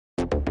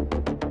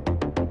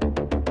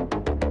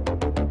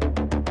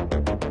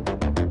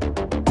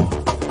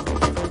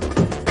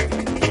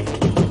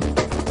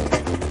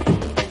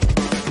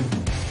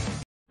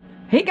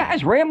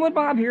Guys, Ramblin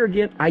Bob here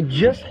again. I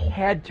just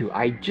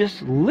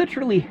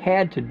literally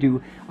had to do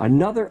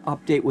another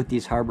update with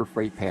these Harbor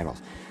Freight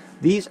panels.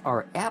 These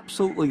are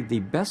absolutely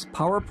the best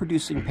power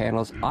producing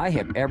panels I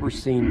have ever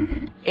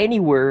seen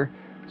anywhere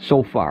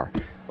so far.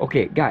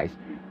 Okay, guys,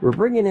 we're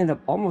bringing in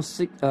almost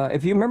six,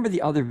 if you remember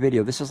the other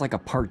video, this is like a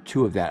part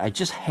 2 of that. I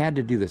just had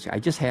to do this. I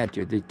just had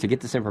to get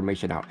this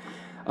information out.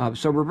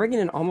 So we're bringing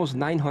in almost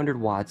 900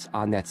 watts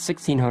on that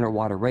 1600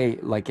 watt array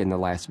like in the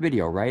last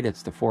video, right?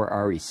 It's the 4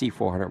 REC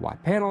 400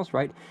 watt panels,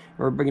 right?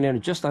 We're bringing in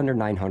just under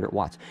 900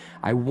 watts.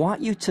 I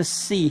want you to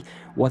see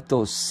what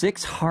those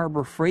 6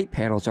 Harbor Freight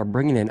panels are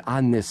bringing in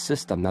on this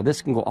system. Now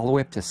this can go all the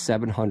way up to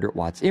 700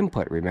 watts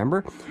input,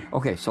 remember?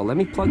 Okay, so let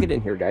me plug it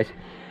in here, guys.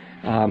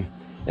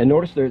 And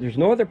notice there's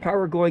no other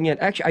power going in.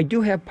 Actually, I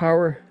do have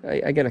power.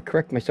 I got to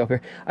correct myself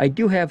here. I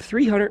do have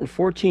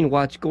 314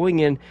 watts going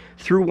in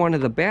through one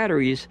of the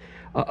batteries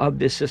of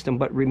this system.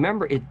 But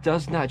remember, it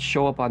does not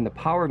show up on the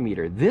power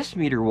meter. This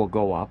meter will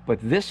go up, but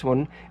this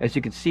one, as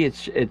you can see,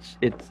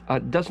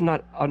 it does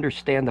not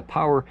understand the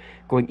power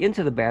going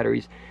into the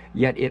batteries,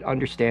 yet it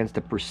understands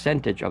the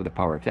percentage of the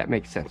power, if that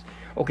makes sense.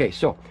 Okay,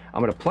 so I'm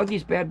going to plug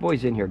these bad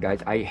boys in here, guys.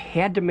 I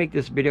had to make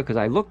this video because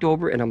I looked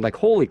over and I'm like,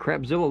 holy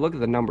crap, Zilla, look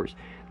at the numbers.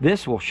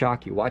 This will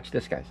shock you. Watch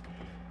this, guys.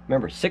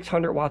 Remember,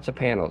 600 watts of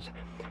panels.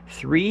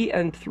 3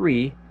 and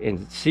 3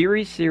 in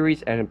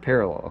series, and in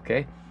parallel,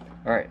 okay?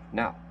 All right,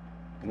 now,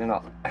 and then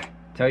I'll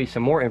tell you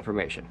some more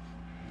information,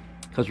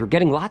 because we're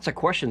getting lots of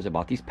questions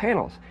about these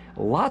panels.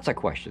 Lots of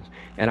questions.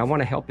 And I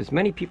want to help as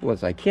many people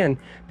as I can,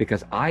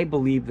 because I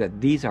believe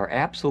that these are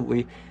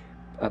absolutely,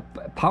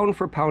 pound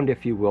for pound,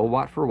 if you will,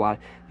 watt for watt,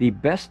 the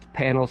best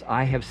panels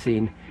I have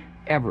seen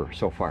ever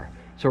so far.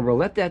 So we'll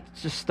let that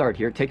just start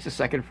here. It takes a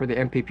second for the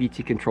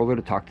MPPT controller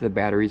to talk to the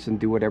batteries and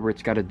do whatever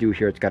it's got to do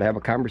here. It's got to have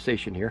a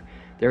conversation here.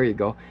 There you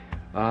go.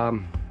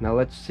 Now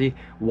let's see.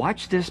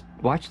 Watch this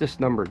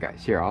number,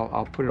 guys. Here,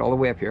 I'll put it all the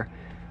way up here.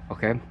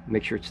 Okay,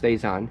 make sure it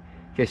stays on.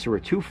 Okay, so we're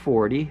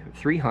 240,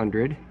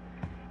 300.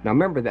 Now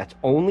remember, that's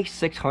only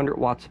 600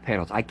 watts of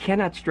panels. I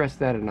cannot stress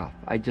that enough.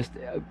 I just,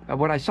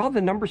 when I saw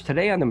the numbers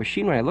today on the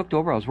machine, when I looked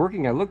over, I was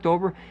working, I looked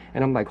over,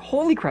 and I'm like,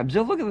 holy crap,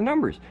 Zill, look at the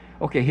numbers.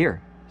 Okay,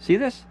 here, see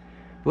this?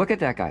 Look at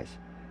that, guys.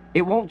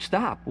 It won't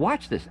stop.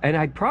 Watch this. And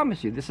I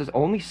promise you, this is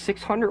only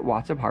 600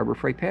 watts of Harbor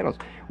Freight panels.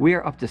 We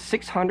are up to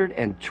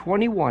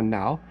 621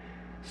 now,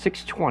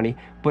 620,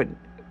 but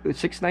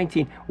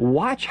 619.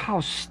 Watch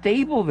how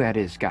stable that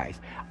is, guys.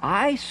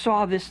 I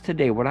saw this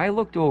today. When I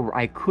looked over,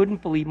 I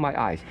couldn't believe my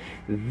eyes.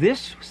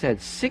 This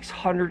said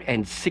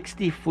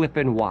 660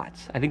 flipping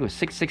watts. I think it was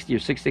 660 or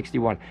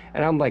 661.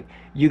 And I'm like,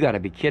 you got to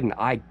be kidding.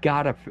 I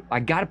gotta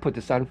put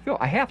this on film.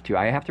 I have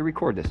to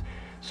record this.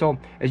 So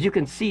as you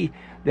can see,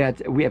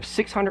 that we have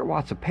 600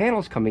 watts of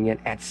panels coming in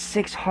at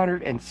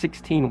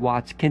 616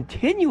 watts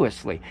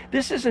continuously.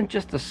 This isn't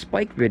just a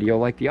spike video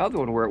like the other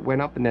one where it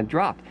went up and then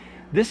dropped.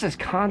 This is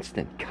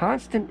constant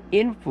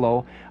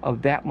inflow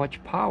of that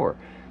much power.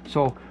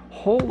 So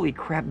holy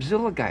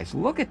crapzilla, guys,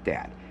 look at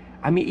that.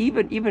 I mean,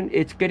 even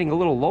it's getting a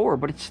little lower,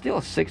 but it's still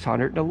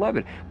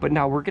 611. But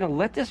now we're going to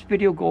let this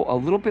video go a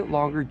little bit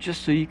longer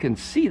just so you can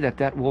see that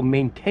that will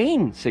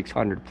maintain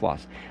 600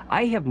 plus.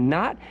 I have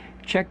not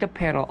checked a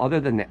panel other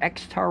than the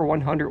X-Tar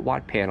 100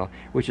 watt panel,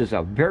 which is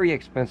a very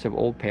expensive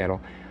old panel,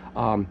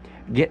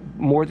 get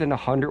more than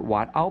 100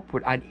 watt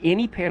output on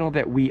any panel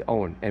that we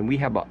own. And we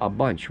have a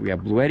bunch. We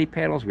have Blue Eddy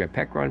panels, we have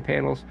Pecron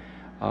panels.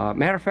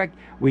 Matter of fact,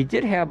 we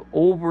did have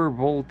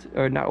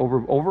overpower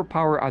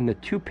on the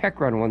 2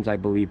 Pecron ones, I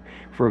believe,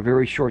 for a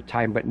very short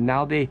time, but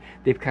now they've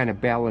kind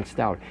of balanced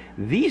out.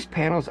 These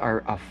panels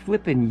are a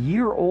flippin'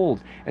 year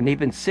old, and they've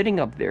been sitting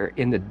up there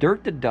in the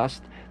dirt, the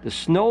dust, the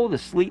snow, the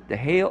sleet, the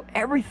hail,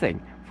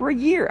 everything for a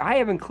year. I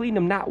haven't cleaned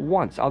them not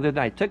once, other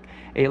than I took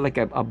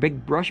a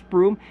big brush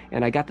broom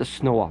and I got the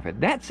snow off it.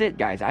 That's it,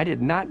 guys. I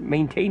did not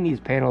maintain these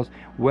panels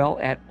well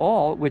at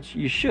all, which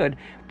you should,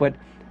 but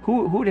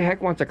who the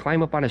heck wants to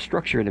climb up on a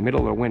structure in the middle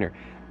of the winter?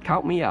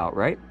 Count me out,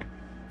 right?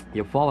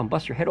 You'll fall and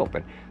bust your head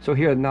open. So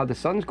here, now the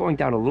sun's going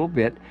down a little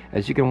bit.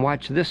 As you can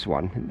watch this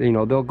one, you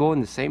know, they'll go in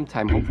the same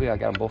time. Hopefully I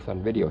got them both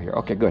on video here.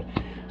 Okay, good.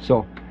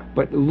 So,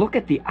 but look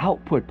at the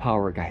output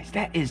power, guys.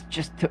 That is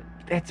just,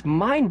 that's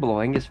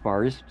mind-blowing as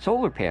far as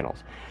solar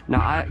panels. Now,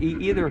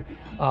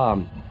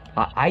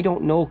 I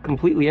don't know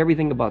completely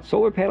everything about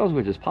solar panels,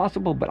 which is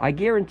possible, but I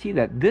guarantee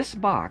that this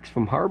box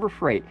from Harbor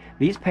Freight,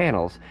 these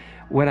panels,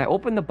 when I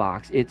open the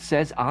box, it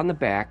says on the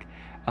back,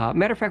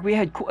 matter of fact, we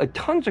had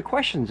tons of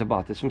questions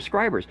about this from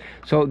subscribers.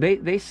 So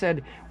they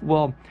said,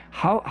 well,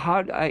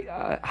 how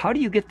do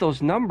you get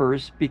those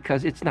numbers?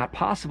 Because it's not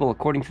possible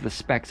according to the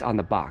specs on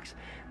the box.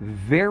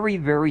 Very,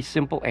 very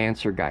simple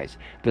answer, guys.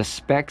 The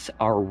specs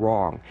are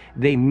wrong.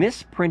 They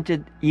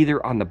misprinted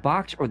either on the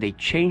box or they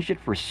changed it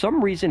for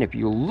some reason. If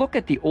you look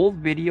at the old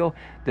video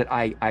that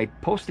I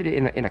posted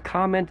it in a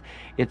comment,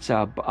 it's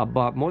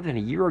about more than a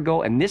year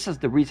ago, and this is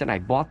the reason I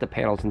bought the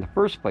panels in the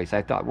first place.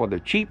 I thought, well, they're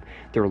cheap,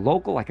 they're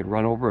local, I can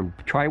run over and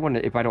try one.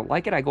 If I don't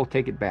like it, I go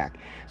take it back.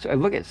 So I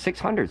look at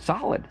 600,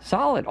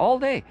 solid all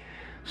day.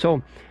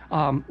 So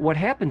what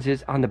happens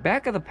is on the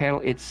back of the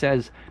panel, it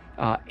says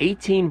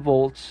 18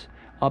 volts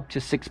up to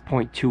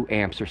 6.2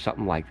 amps or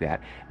something like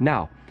that.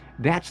 Now,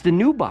 that's the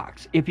new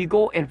box. If you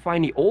go and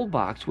find the old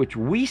box, which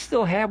we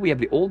still have, we have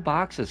the old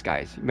boxes,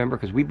 guys. Remember,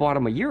 because we bought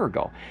them a year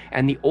ago.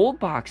 And the old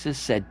boxes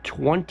said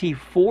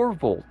 24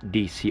 volt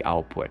DC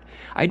output.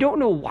 I don't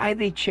know why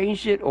they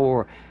changed it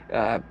or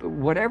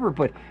whatever,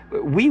 but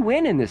we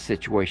win in this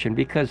situation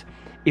because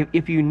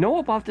if you know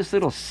about this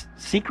little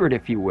secret,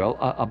 if you will,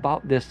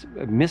 about this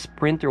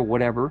misprint or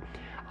whatever,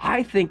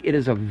 I think it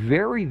is a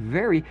very,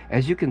 very,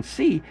 as you can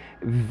see,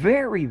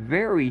 very,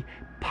 very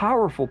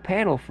powerful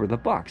panel for the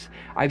bucks.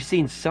 I've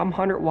seen some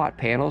 100-watt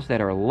panels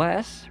that are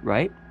less,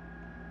 right,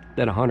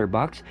 than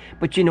 $100,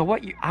 but you know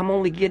what? I'm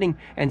only getting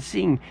and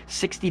seeing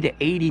 60 to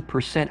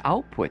 80%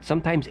 output,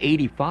 sometimes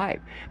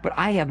 85. But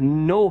I have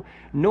no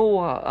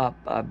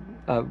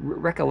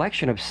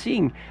recollection of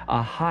seeing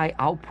a high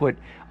output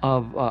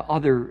of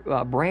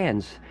other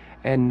brands.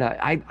 And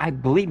I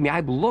believe me,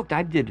 I've looked,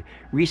 I did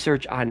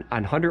research on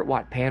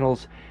 100-watt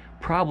panels,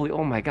 probably,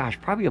 oh my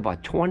gosh, probably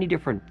about 20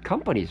 different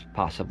companies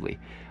possibly.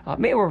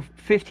 Maybe or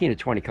 15 to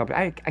 20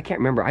 companies. I can't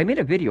remember. I made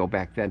a video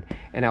back then,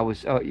 and I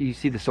was, you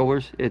see the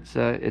solars?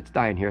 It's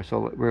dying here,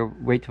 so we'll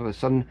wait till the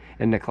sun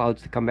and the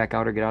clouds to come back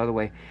out or get out of the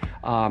way.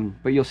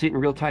 But you'll see it in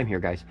real time here,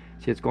 guys.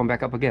 See, it's going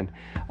back up again.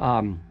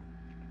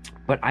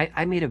 But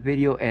I made a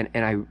video and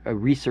I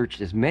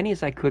researched as many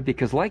as I could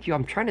because, like you,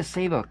 I'm trying to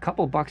save a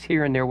couple bucks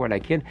here and there when I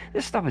can.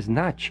 This stuff is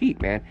not cheap,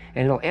 man,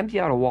 and it'll empty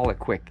out a wallet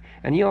quick.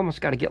 And you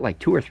almost got to get like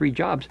 2 or 3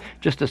 jobs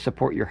just to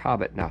support your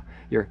hobbit now.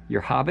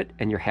 Your hobbit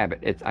and your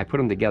habit. I put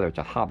them together. It's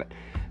a hobbit.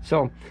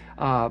 So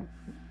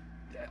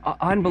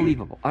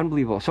unbelievable,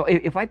 unbelievable. So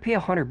if I pay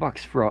 $100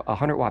 for a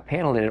 100-watt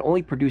panel and it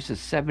only produces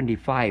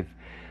 75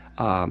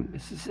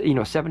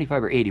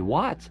 75 or 80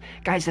 watts,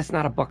 guys, that's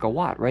not $1 a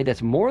watt, right?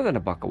 That's more than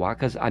 $1 a watt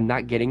because I'm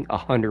not getting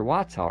 100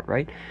 watts out,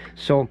 right?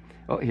 So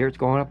here it's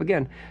going up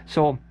again.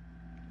 So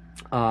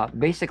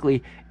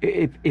basically,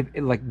 if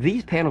like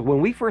these panels, when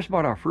we first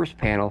bought our first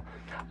panel,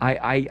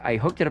 I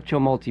hooked it up to a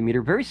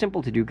multimeter. Very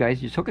simple to do,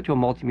 guys. You just hook it to a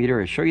multimeter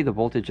and show you the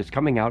voltage that's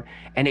coming out,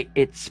 and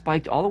it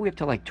spiked all the way up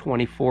to like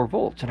 24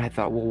 volts. And I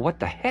thought, well, what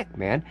the heck,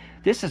 man?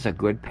 This is a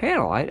good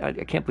panel. I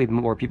can't believe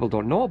more people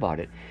don't know about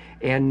it.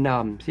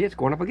 And see, it's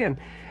going up again.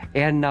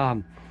 And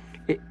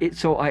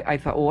so I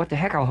thought, well, what the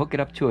heck? I'll hook it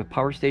up to a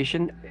power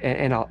station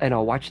and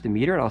I'll watch the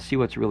meter and I'll see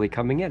what's really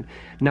coming in.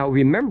 Now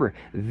remember,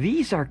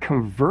 these are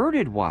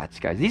converted watts,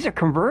 guys. These are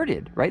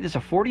converted, right? This is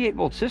a 48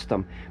 volt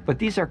system, but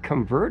these are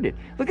converted.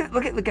 Look at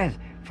guys,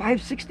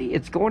 560.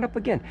 It's going up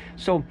again.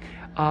 So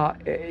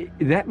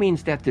that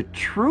means that the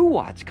true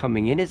watts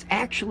coming in is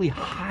actually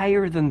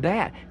higher than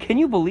that. Can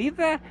you believe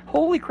that?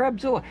 Holy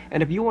crapzilla!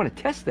 And if you want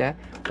to test that,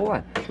 hold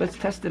on. Let's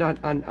test it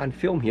on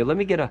film here. Let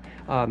me get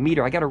a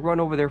meter. I got to run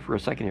over there for a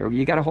second here.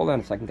 You got to hold on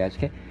a second, guys.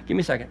 Okay, give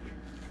me a second.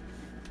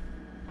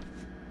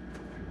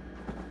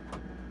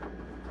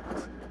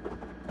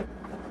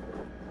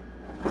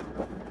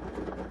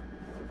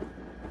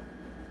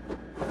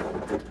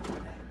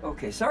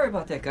 Okay, sorry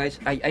about that, guys.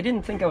 I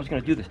didn't think I was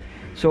going to do this.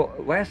 So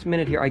last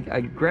minute here,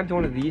 I grabbed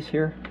one of these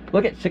here.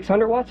 Look at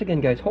 600 watts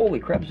again, guys. Holy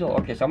crapzilla.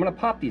 Okay, so I'm going to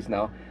pop these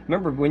now.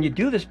 Remember, when you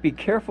do this, be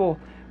careful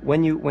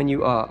when you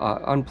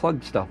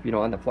unplug stuff,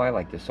 on the fly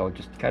like this. So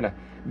just kind of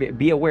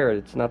be aware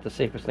it's not the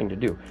safest thing to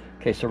do.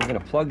 Okay, so we're going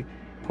to plug.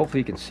 Hopefully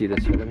you can see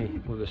this here. Let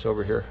me move this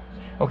over here.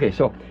 Okay,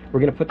 so we're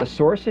going to put the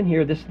source in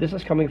here. This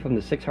is coming from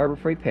the 6 Harbor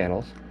Freight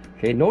panels.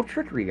 Okay, no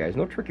trickery, guys,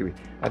 no trickery.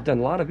 I've done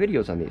a lot of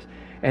videos on these.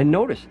 And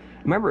notice,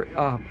 remember,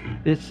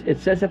 it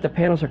says that the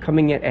panels are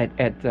coming in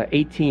at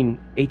 18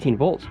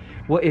 volts.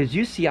 Well, as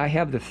you see, I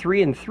have the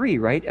 3 and 3,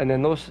 right? And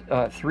then those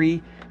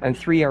 3 and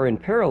 3 are in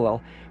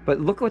parallel. But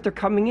look what they're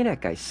coming in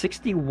at, guys,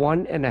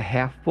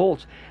 61.5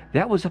 volts.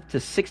 That was up to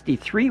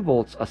 63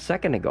 volts a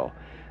second ago.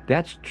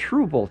 That's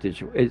true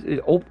voltage,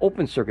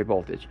 open circuit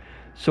voltage.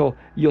 So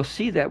you'll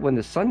see that when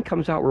the sun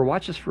comes out, we'll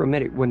watch this for a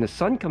minute. When the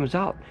sun comes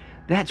out,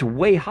 that's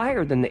way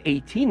higher than the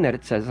 18 that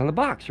it says on the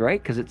box,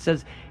 right? Because it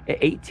says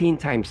 18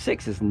 times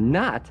 6 is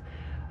not,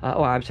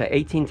 I'm sorry,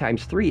 18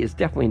 times 3 is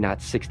definitely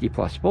not 60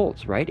 plus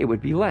volts, right? It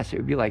would be less. It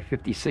would be like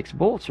 56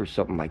 volts or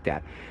something like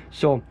that.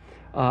 So,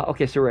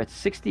 okay, so we're at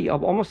 60,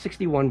 almost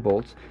 61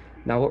 volts.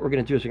 Now what we're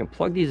going to do is we're going to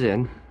plug these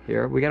in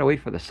here. We got to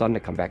wait for the sun to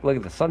come back. Look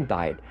at the sun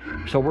died.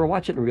 So we're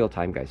watching in real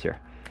time, guys, here.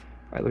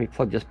 All right, let me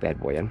plug this bad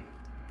boy in.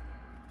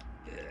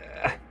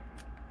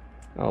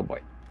 Oh,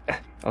 boy.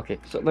 Okay,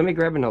 so let me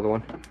grab another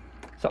one.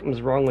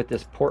 Something's wrong with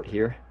this port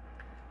here.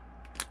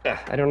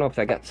 I don't know if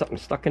I got something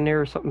stuck in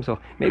there or something, so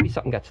maybe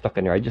something got stuck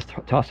in there. I just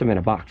tossed them in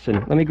a box.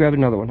 And let me grab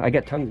another one. I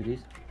got tons of these.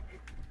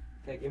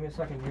 Okay, give me a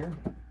second here.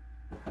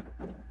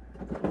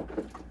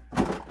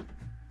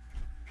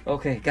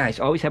 Okay, guys,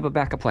 always have a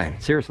backup plan.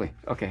 Seriously.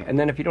 Okay, and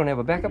then if you don't have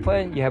a backup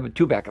plan, you have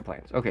 2 backup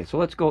plans. Okay, so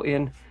let's go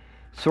in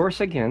source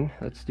again.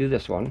 Let's do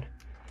this one.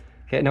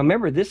 Okay, now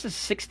remember, this is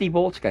 60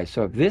 volts, guys.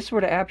 So if this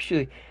were to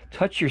actually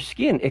touch your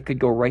skin, it could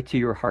go right to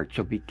your heart.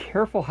 So be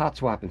careful hot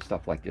swapping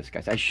stuff like this,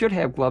 guys. I should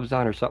have gloves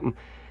on or something,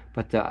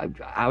 but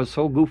I was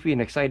so goofy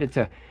and excited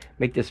to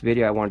make this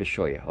video. I wanted to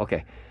show you.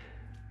 Okay,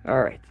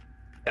 all right.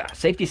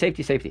 Safety,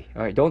 safety, safety.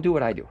 All right, don't do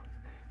what I do.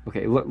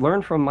 Okay,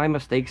 learn from my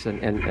mistakes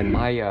and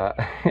my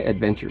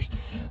adventures.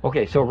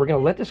 Okay, so we're going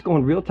to let this go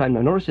in real time.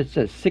 Now notice it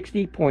says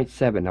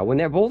 60.7. Now when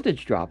that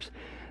voltage drops,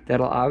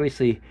 that'll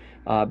obviously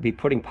be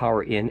putting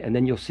power in, and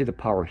then you'll see the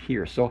power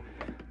here. So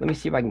let me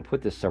see if I can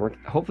put this somewhere.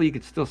 Hopefully you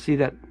can still see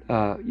that.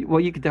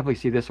 Well, you can definitely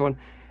see this one.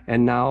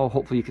 And now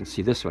hopefully you can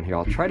see this one here.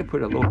 I'll try to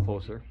put it a little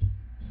closer.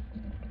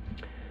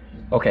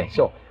 Okay,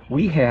 so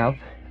we have,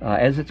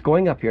 as it's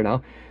going up here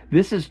now,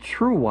 this is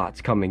true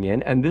watts coming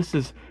in, and this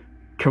is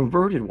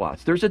converted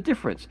watts. There's a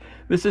difference.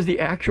 This is the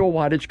actual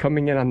wattage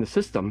coming in on the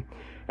system,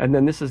 and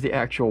then this is the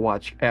actual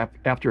wattage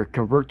after it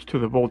converts to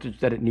the voltage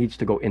that it needs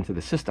to go into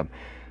the system.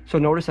 So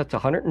notice that's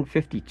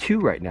 152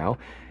 right now,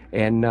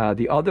 and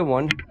the other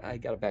one, I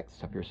gotta back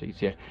this up here so you can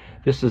see it.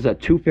 This is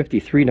at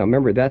 253. Now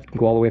remember, that can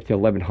go all the way up to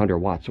 1100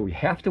 watts. So we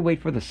have to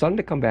wait for the sun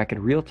to come back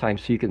in real time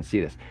so you can see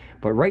this.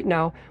 But right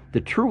now,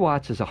 the true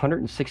watts is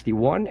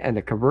 161 and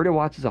the converted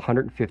watts is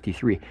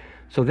 153.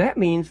 So that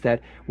means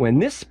that when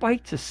this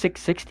spiked to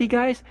 660,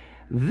 guys,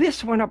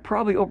 this went up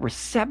probably over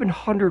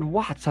 700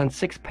 watts on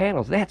 6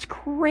 panels. That's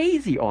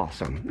crazy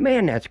awesome.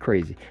 Man, that's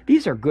crazy.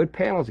 These are good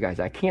panels, guys.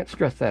 I can't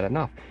stress that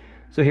enough.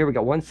 So here we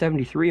got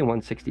 173 and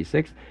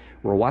 166.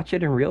 We'll watch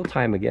it in real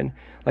time again.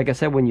 Like I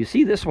said, when you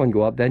see this one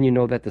go up, then you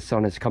know that the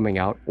sun is coming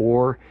out,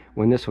 or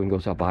when this one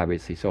goes up,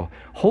 obviously. So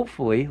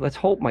hopefully, let's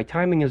hope my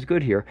timing is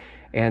good here,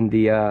 and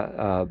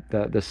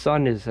the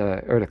sun is,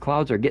 or the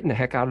clouds are getting the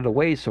heck out of the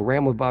way, so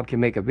Ramblin Bob can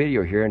make a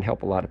video here and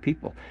help a lot of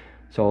people.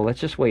 So let's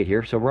just wait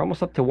here. So we're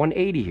almost up to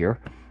 180 here.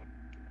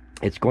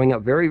 It's going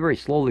up very, very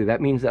slowly.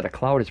 That means that a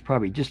cloud is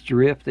probably just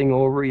drifting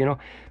over, you know.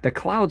 The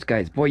clouds,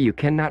 guys, boy, you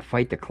cannot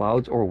fight the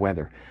clouds or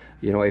weather.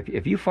 You know,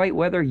 if you fight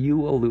weather, you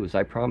will lose.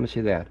 I promise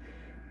you that.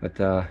 But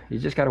you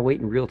just got to wait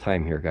in real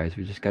time here, guys.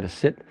 We just got to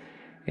sit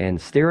and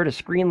stare at a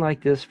screen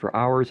like this for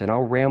hours, and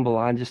I'll ramble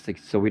on just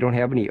so we don't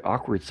have any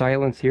awkward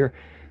silence here.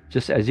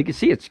 Just as you can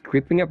see, it's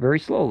creeping up very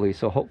slowly.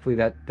 So hopefully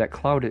that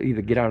cloud will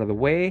either get out of the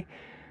way.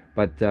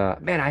 But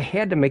man, I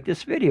had to make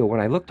this video.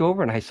 When I looked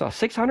over and I saw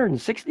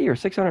 660 or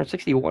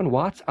 661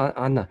 watts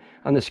on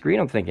the screen,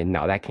 I'm thinking,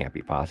 no, that can't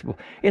be possible.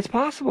 It's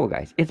possible,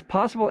 guys. It's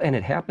possible, and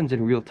it happens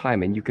in real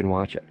time, and you can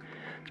watch it.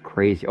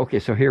 Crazy. Okay,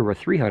 so here we're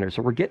 300,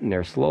 so we're getting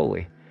there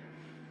slowly.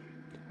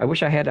 I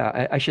wish I had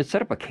I should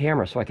set up a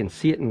camera so I can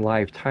see it in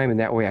live time, and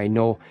that way I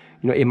know,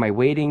 you know, am I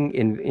waiting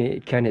in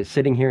kind of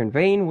sitting here in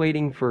vain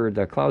waiting for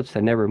the clouds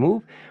to never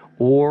move,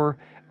 or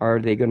are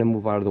they going to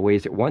move out of the way?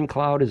 Is it one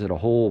cloud? Is it a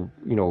whole,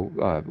 you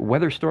know,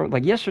 weather storm?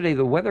 Like yesterday,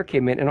 the weather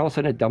came in and all of a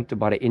sudden it dumped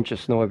about 1 inch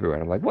of snow everywhere.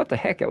 And I'm like, what the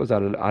heck? That was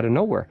out of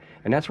nowhere.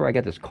 And that's where I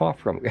got this cough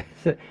from.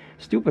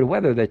 Stupid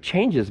weather that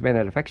changes, man,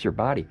 that affects your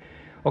body.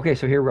 Okay,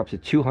 so here we're up to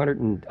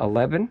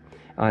 211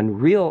 on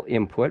real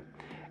input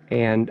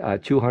and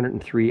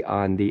 203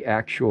 on the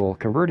actual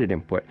converted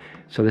input.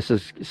 So this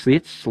is, see,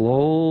 it's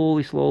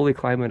slowly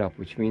climbing up,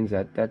 which means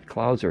that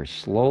clouds are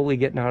slowly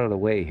getting out of the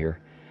way here.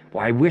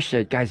 Well, I wish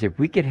that, guys, if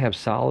we could have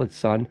solid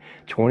sun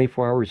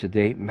 24 hours a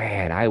day,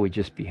 man, I would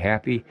just be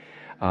happy.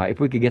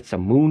 If we could get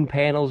some moon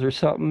panels or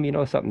something, you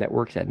know, something that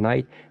works at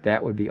night,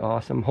 that would be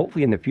awesome.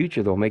 Hopefully in the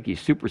future, they'll make these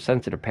super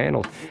sensitive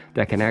panels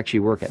that can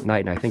actually work at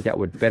night. And I think that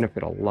would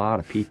benefit a lot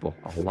of people,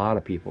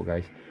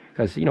 guys.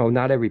 Because, you know,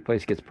 not every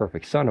place gets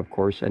perfect sun, of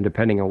course. And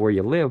depending on where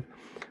you live,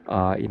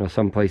 you know,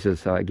 some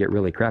places get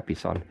really crappy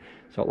sun.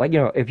 So, like, you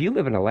know, if you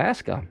live in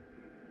Alaska,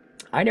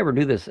 I never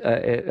knew this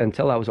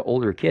until I was an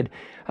older kid.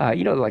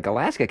 You know, like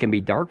Alaska can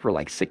be dark for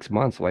like 6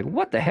 months. Like,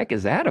 what the heck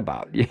is that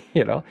about?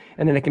 You know,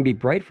 and then it can be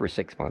bright for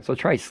 6 months. So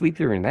try sleep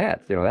during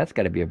that. You know, that's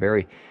got to be a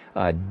very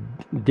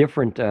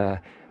different, I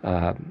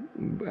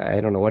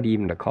don't know what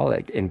even to call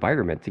it,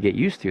 environment to get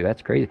used to.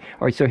 That's crazy.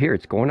 All right, so here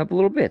it's going up a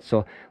little bit.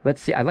 So let's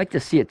see. I like to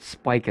see it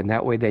spike, and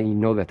that way then you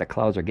know that the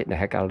clouds are getting the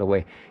heck out of the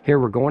way. Here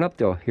we're going up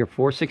though. Here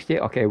 468.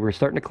 Okay, we're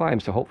starting to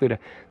climb. So hopefully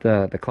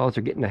the clouds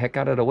are getting the heck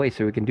out of the way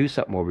so we can do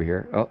something over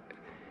here. Oh,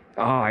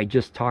 I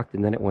just talked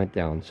and then it went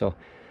down. So, all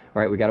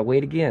right, we got to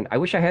wait again. I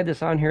wish I had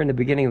this on here in the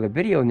beginning of the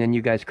video, and then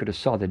you guys could have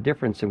saw the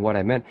difference in what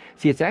I meant.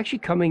 See, it's actually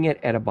coming in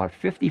at about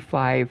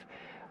 55,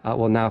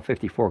 well, now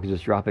 54 because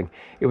it's dropping.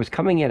 It was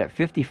coming in at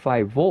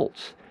 55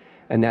 volts,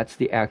 and that's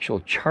the actual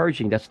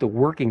charging. That's the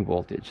working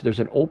voltage. There's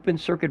an open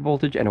circuit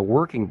voltage and a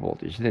working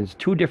voltage. Then it's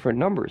two different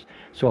numbers.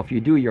 So if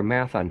you do your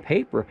math on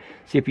paper,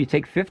 see, if you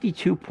take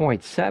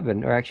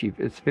 52.7, or actually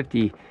it's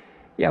 50,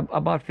 yeah,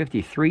 about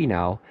 53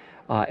 now,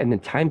 and then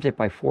times it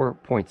by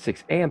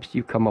 4.6 amps,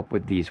 you come up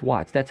with these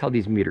watts. That's how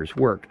these meters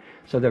work.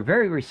 So they're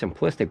very, very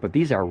simplistic, but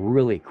these are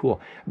really cool.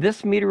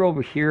 This meter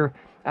over here,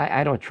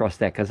 I don't trust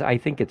that because I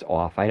think it's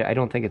off. I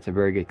don't think it's a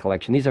very good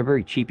collection. These are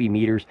very cheapy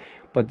meters,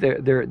 but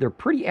they're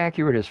pretty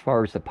accurate as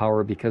far as the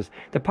power, because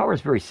the power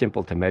is very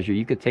simple to measure.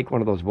 You could take one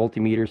of those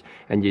voltmeters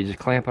and you just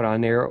clamp it on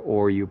there,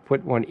 or you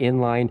put one in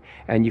line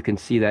and you can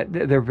see that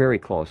they're very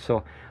close.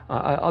 So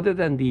other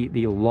than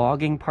the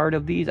logging part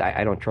of these,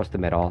 I don't trust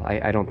them at all.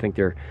 I don't think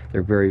they're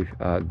very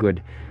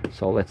good.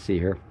 So let's see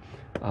here.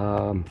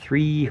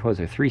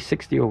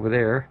 360 over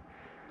there.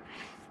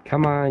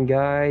 Come on,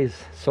 guys.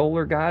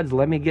 Solar gods,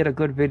 let me get a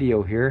good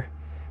video here.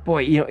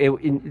 boy, you know,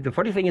 the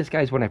funny thing is,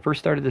 guys, when I first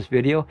started this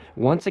video,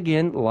 once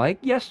again, like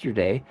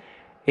yesterday,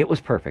 it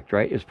was perfect,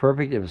 right? It was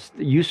perfect. It was,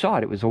 you saw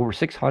it. It was over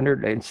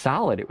 600 and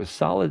solid. It was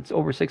solid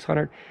over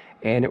 600,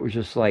 and it was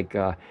just like,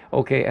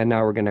 okay, and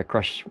now we're gonna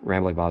crush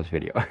Ramblin Bob's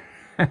video.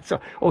 So,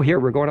 oh, here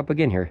we're going up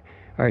again here.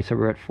 All right, so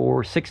we're at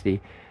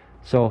 460.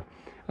 So.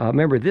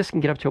 Remember, this can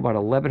get up to about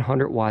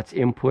 1100 watts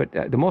input.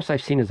 The most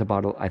I've seen is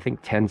about, I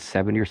think,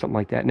 1070 or something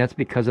like that. And that's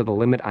because of the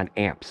limit on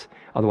amps.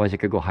 Otherwise, it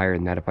could go higher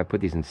than that if I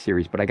put these in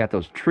series. But I got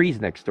those trees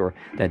next door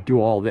that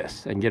do all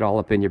this and get all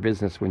up in your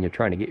business when you're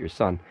trying to get your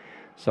sun.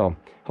 So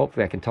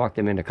hopefully I can talk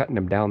them into cutting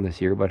them down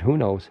this year, but who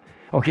knows.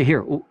 Okay,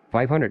 here, ooh,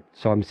 500.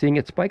 So I'm seeing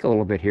it spike a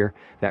little bit here.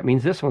 That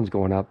means this one's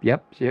going up.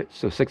 Yep,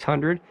 so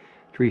 600.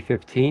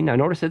 315. Now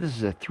notice that this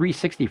is a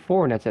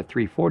 364 and that's at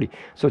 340.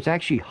 So it's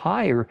actually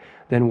higher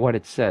than what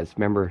it says.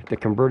 Remember, the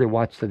converted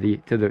watts to the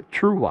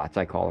true watts,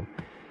 I call them.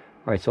 All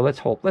right, so let's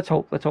hope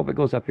it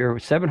goes up here.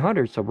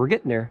 700, so we're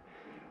getting there.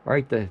 All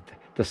right, the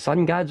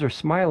sun gods are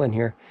smiling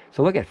here.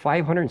 So look at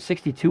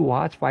 562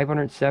 watts,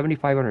 570,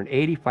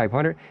 580,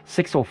 500,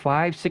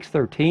 605,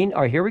 613.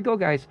 All right, here we go,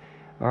 guys.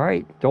 All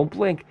right, don't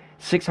blink.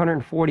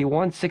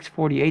 641,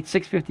 648,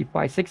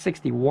 655,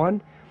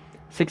 661.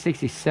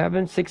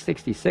 667,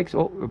 666.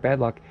 Oh, bad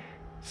luck.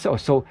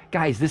 So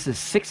guys, this is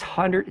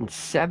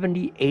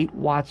 678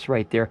 watts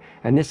right there.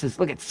 And this is,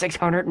 look at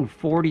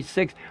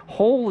 646.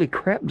 Holy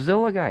crap,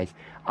 Zilla, guys.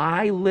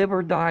 I live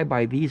or die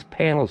by these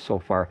panels so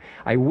far.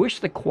 I wish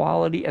the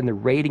quality and the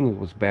rating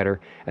was better,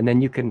 and then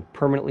you can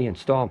permanently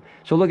install them.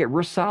 So look at,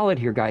 we're solid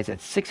here, guys,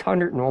 at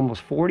 600 and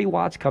almost 40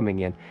 watts coming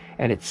in.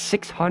 And it's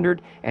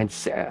 600 and,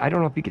 I don't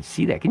know if you can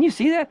see that. Can you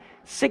see that?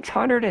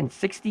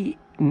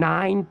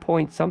 669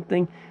 point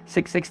something,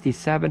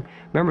 667.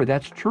 Remember,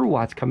 that's true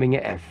watts coming in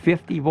at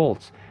 50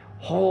 volts.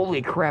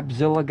 Holy crap,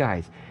 Zilla,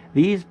 guys.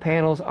 These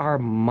panels are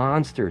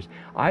monsters.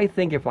 I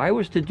think if I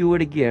was to do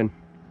it again,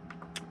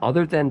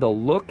 other than the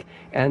look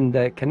and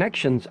the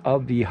connections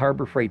of the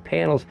Harbor Freight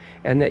panels,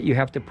 and that you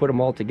have to put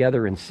them all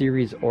together in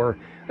series, or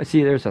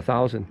see, there's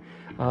 1,000.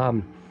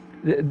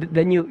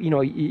 Then you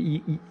know,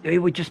 it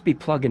would just be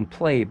plug and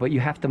play, but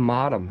you have to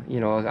mod them. You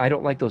know, I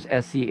don't like those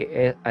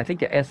SE, I think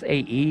the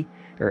SAE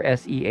or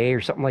SEA or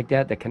something like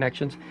that, the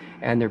connections,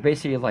 and they're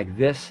basically like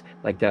this,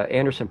 like the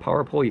Anderson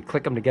power pole. You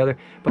click them together,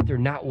 but they're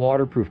not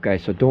waterproof,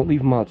 guys, so don't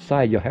leave them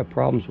outside. You'll have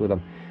problems with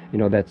them. You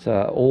know, that's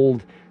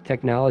old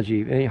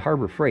technology.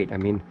 Harbor Freight, I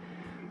mean.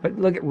 But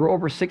look, we're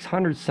over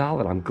 600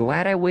 solid. I'm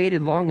glad I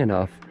waited long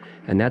enough,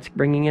 and that's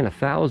bringing in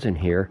 1,000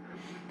 here.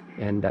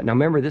 And now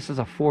remember, this is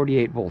a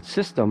 48 volt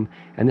system,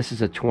 and this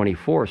is a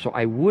 24, so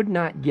I would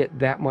not get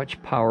that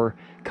much power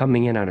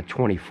coming in on a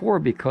 24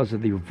 because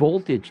of the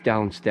voltage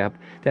downstep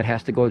that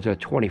has to go to a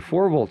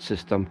 24 volt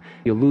system.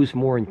 You lose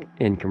more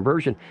in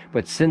conversion,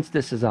 but since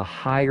this is a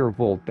higher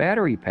volt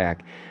battery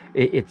pack,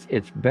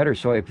 it's better.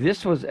 So if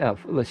this was,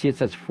 let's see, it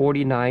says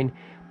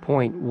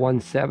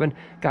 49.17,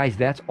 guys,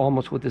 that's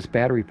almost what this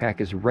battery pack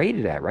is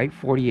rated at, right?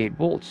 48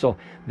 volts. So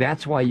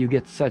that's why you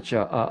get such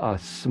a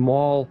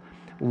small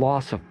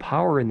loss of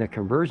power in the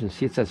conversion.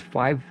 See, it says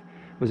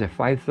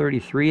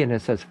 533 and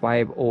it says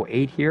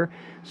 508 here.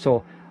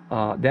 So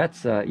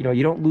that's you know,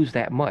 you don't lose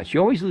that much. You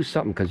always lose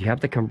something because you have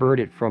to convert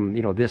it from,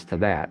 you know, this to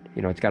that.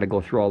 You know, it's got to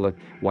go through all the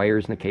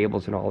wires and the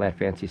cables and all that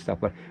fancy stuff.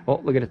 But oh,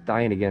 look at it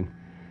dying again.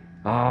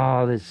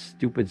 Oh, this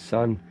stupid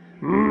sun.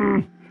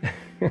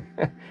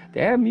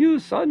 Damn you,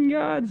 sun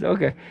gods.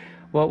 Okay,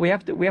 well, we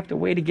have to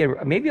wait again.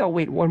 Maybe I'll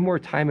wait one more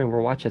time and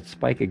we'll watch it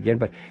spike again.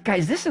 But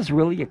guys, this is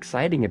really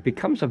exciting. It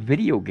becomes a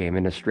video game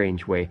in a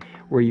strange way,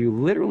 where you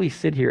literally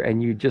sit here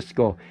and you just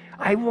go,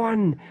 I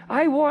won,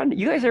 I won.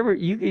 You guys ever,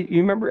 you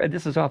remember,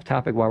 this is off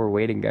topic while we're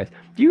waiting, guys.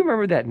 Do you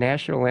remember that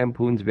National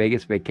Lampoon's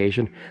Vegas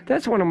Vacation?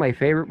 That's one of my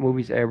favorite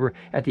movies ever.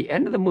 At the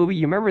end of the movie,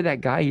 you remember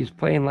that guy, he's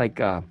playing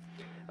like, I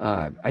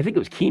think it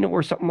was Keno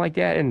or something like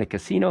that in the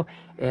casino,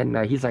 and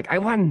he's like, I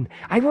won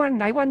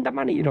the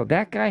money. You know,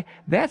 that guy,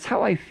 that's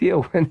how I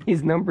feel when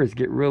these numbers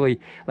get really,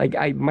 like,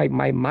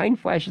 my mind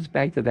flashes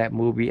back to that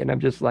movie, and I'm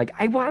just like,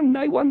 I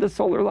won the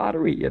solar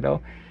lottery, you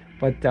know.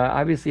 But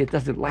obviously it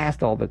doesn't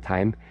last all the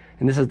time,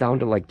 and this is down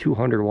to like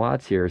 200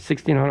 watts here,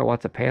 1,600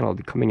 watts a panel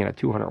coming in at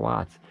 200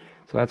 watts.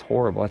 So that's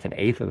horrible. That's an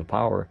eighth of the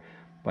power.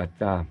 But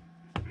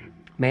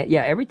man,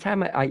 yeah, every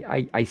time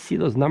I see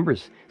those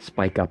numbers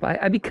spike up,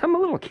 I become a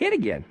little kid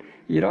again.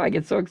 You know, I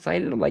get so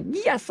excited. I'm like,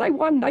 yes, I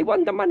won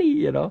the money,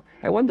 you know.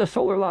 I won the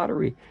solar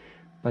lottery.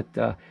 But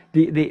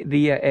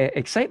the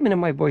excitement in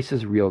my voice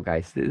is real,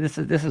 guys. This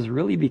has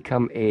really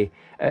become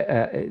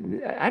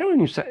I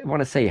don't even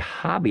want to say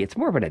hobby. It's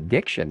more of an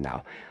addiction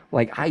now.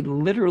 Like, I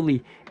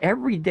literally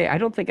every day, I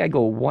don't think I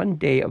go one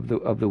day of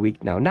the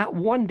week now, not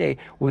one day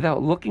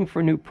without looking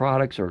for new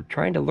products or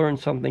trying to learn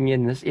something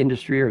in this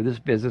industry or this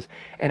business.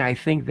 And I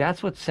think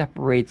that's what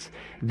separates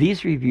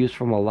these reviews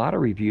from a lot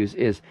of reviews,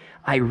 is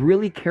I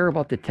really care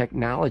about the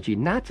technology,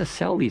 not to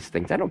sell these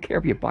things. I don't care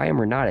if you buy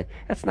them or not.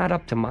 That's not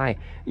up to my,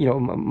 you know,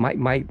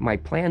 my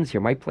plans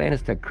here. My plan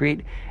is to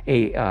create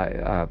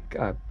a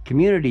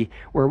community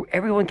where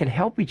everyone can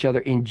help each other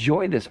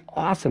enjoy this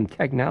awesome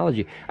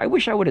technology. I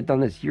wish I would have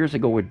done this years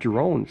ago with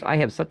drones. I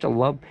have such a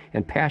love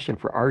and passion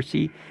for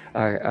RC,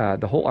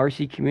 the whole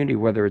RC community,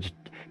 whether it's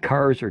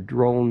cars or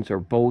drones or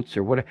boats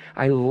or whatever.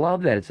 I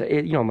love that.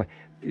 You know,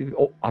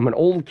 I'm an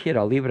old kid,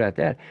 I'll leave it at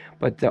that.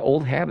 But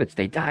old habits,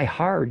 they die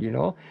hard, you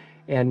know.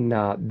 And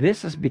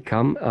this has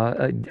become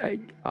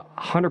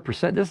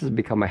 100%. This has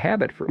become a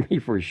habit for me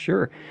for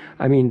sure.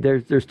 I mean,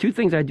 there's two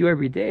things I do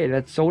every day.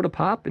 That's soda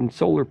pop and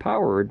solar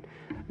powered.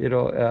 You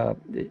know,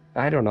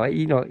 I don't know.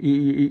 You know,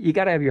 you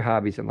got to have your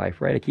hobbies in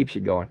life, right? It keeps you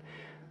going.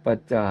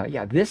 But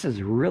yeah, this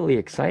is really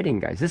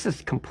exciting, guys. This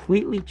has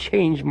completely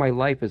changed my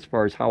life as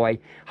far as how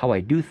I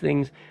do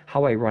things,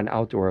 how I run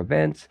outdoor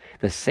events,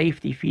 the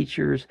safety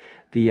features,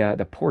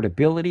 the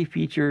portability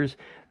features.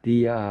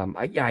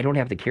 I don't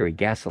have to carry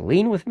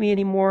gasoline with me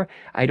anymore.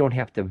 I don't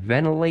have to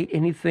ventilate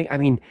anything. I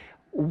mean,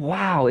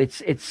 wow,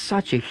 it's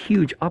such a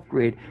huge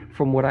upgrade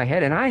from what I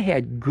had. And I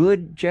had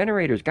good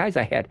generators. Guys,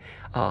 I had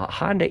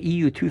Honda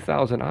EU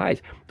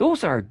 2000Is.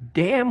 Those are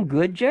damn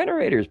good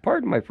generators.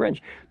 Pardon my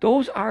French.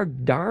 Those are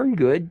darn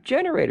good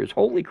generators.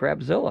 Holy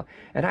crapzilla.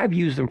 And I've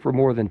used them for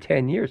more than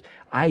 10 years.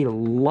 I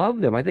love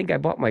them. I think I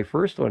bought my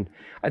first one,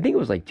 I think it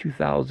was like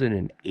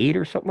 2008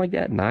 or something like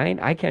that, 9.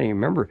 I can't even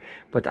remember.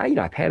 But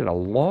I've had it a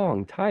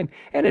long time.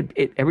 And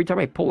every time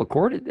I pull a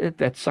cord,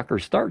 that sucker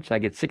starts. I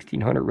get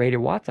 1,600 rated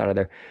watts out of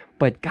there.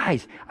 But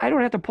guys, I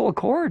don't have to pull a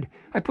cord.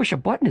 I push a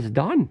button, it's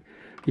done.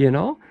 You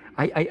know,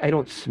 I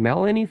don't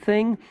smell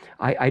anything.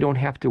 I don't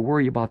have to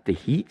worry about the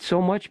heat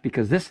so much,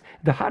 because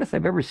the hottest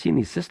I've ever seen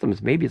these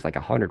systems maybe is like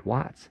 100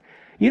 watts.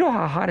 You know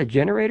how hot a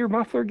generator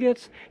muffler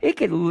gets? It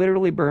could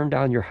literally burn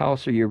down your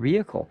house or your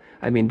vehicle.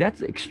 I mean,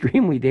 that's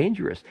extremely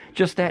dangerous,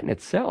 just that in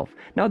itself.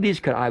 Now,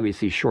 these could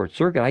obviously short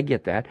circuit, I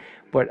get that.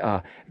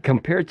 But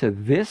compared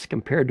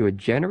to a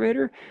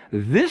generator,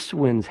 this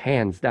wins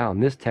hands down.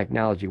 This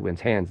technology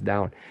wins hands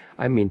down.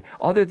 I mean,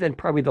 other than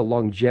probably the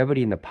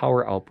longevity and the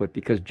power output,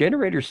 because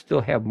generators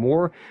still have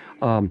more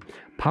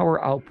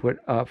power output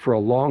for a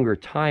longer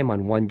time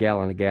on 1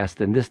 gallon of gas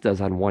than this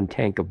does on 1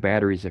 tank of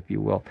batteries, if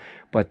you will.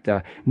 But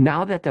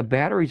now that the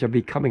batteries are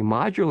becoming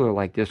modular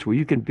like this, where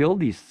you can build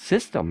these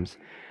systems,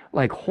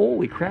 like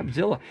holy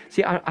crapzilla.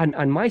 See,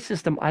 on my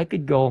system, I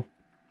could go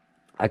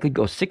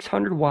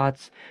 600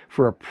 watts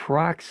for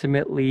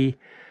approximately,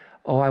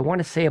 I want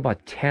to say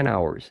about 10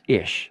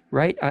 hours-ish,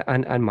 right?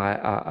 On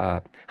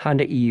my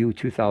Honda EU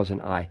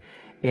 2000i.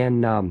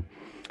 And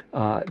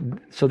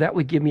so that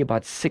would give me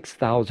about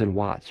 6,000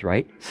 watts,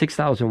 right?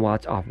 6,000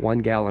 watts off 1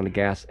 gallon of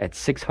gas at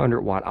 600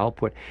 watt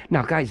output.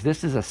 Now, guys,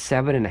 this is a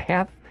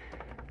 7.5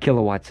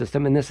 kilowatt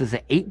system, and this is an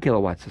 8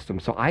 kilowatt system.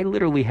 So I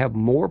literally have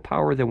more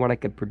power than what I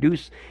could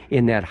produce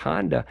in that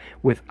Honda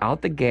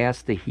without the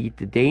gas, the heat,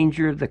 the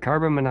danger, the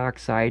carbon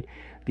monoxide,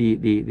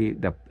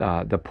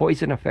 the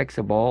poison effects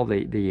of all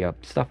the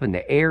stuff in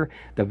the air,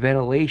 the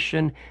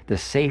ventilation, the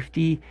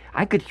safety.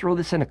 I could throw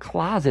this in a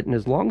closet, and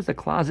as long as the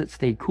closet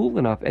stayed cool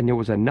enough and there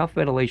was enough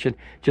ventilation,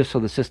 just so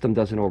the system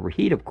doesn't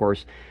overheat, of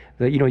course,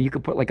 you know, you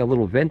could put like a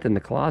little vent in the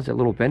closet, a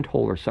little vent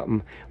hole or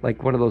something,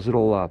 like one of those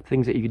little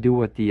things that you could do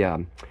with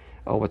the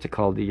what's it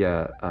called?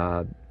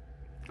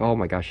 Oh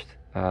my gosh.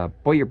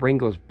 Boy, your brain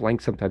goes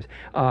blank sometimes.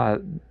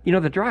 You know,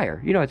 the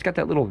dryer. You know, it's got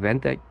that little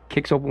vent that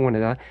kicks open when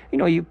it's on. You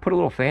know, you put a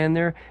little fan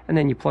there, and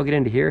then you plug it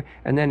into here,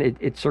 and then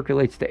it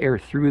circulates the air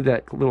through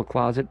that little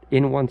closet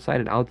in one side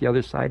and out the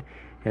other side.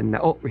 And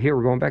oh, here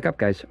we're going back up,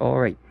 guys. All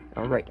right.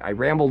 I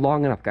rambled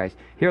long enough, guys.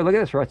 Here, look at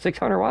this. We're at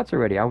 600 watts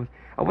already.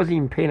 I wasn't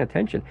even paying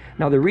attention.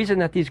 Now, the reason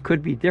that these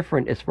could be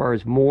different as far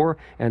as more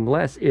and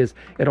less is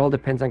it all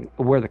depends on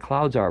where the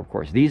clouds are, of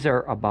course. These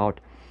are about,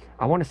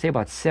 I want to say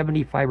about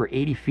 75 or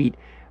 80 feet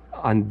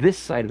on this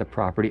side of the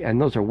property,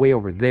 and those are way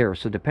over there.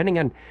 So depending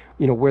on,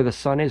 you know, where the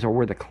sun is or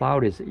where the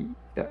cloud is,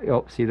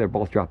 oh, see, they're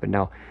both dropping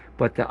now.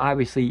 But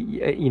obviously,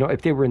 you know,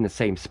 if they were in the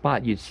same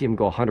spot, you'd see them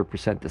go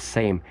 100% the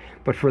same.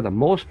 But for the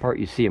most part,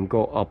 you see them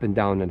go up and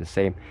down in the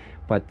same.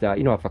 But,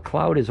 you know, if a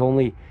cloud is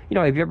only, you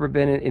know, have you ever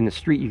been in the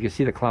street, you can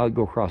see the cloud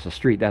go across the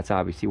street. That's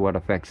obviously what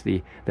affects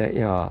the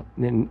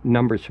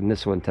numbers from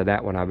this one to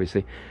that one,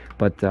 obviously.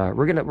 But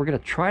we're gonna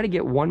try to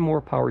get one more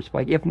power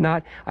spike. If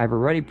not, I've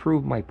already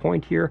proved my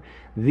point here.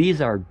 These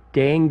are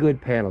dang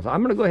good panels.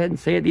 I'm gonna go ahead and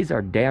say it. These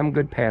are damn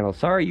good panels.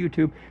 Sorry,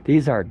 YouTube.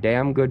 These are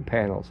damn good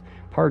panels.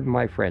 Pardon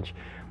my French.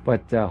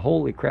 But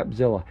holy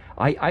crapzilla.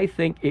 I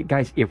think,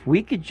 guys, if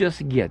we could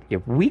just get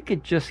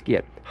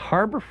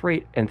Harbor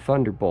Freight and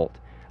Thunderbolt,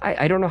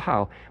 I don't know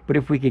how, but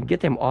if we could get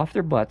them off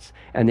their butts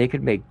and they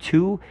could make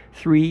 2,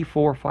 3,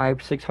 4,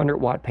 5, 600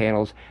 watt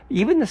panels,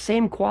 even the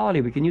same quality,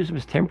 we can use them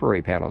as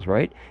temporary panels,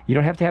 right? You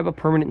don't have to have a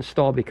permanent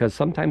install, because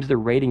sometimes the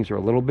ratings are a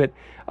little bit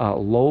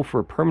low for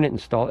a permanent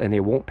install, and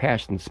they won't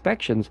pass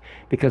inspections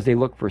because they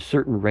look for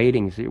certain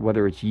ratings,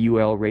 whether it's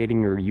UL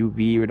rating or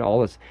UV and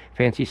all this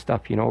fancy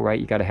stuff, you know, right?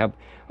 You got to have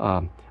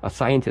a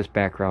scientist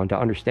background to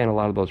understand a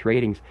lot of those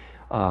ratings.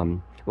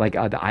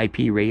 the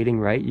IP rating,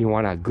 right? You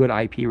want a good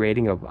IP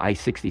rating of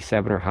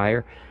I67 or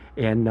higher,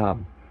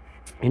 and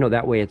you know,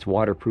 that way it's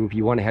waterproof.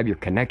 You want to have your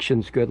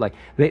connections good. Like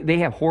they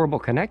have horrible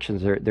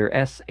connections.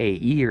 They're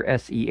SAE or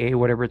SEA,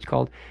 whatever it's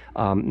called.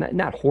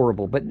 Not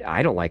horrible, but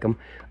I don't like them.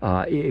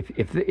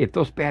 If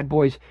those bad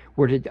boys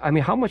were to, I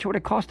mean, how much would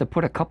it cost to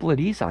put a couple of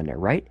these on there,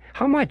 right?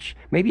 How much?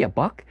 Maybe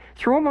 $1?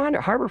 Throw them on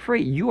Harbor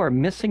Freight. You are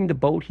missing the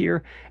boat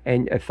here,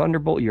 and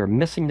Thunderbolt, you're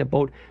missing the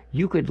boat.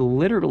 You could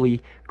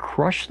literally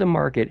crush the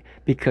market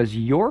because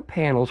your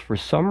panels, for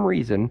some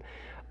reason,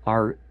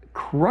 are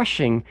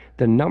crushing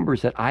the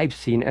numbers that I've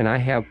seen. And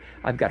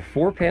I've got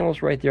 4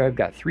 panels right there, I've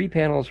got 3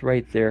 panels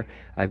right there,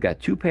 I've got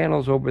 2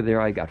 panels over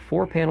there, I got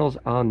 4 panels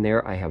on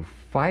there, I have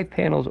 5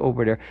 panels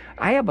over there.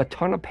 I have a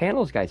ton of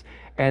panels, guys,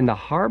 and the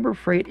Harbor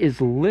Freight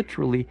is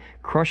literally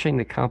crushing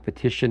the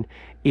competition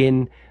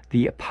in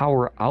the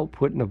power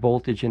output and the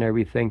voltage and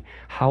everything.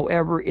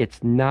 However,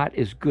 it's not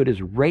as good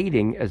as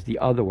rating as the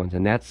other ones,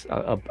 and that's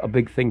a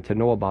big thing to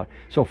know about.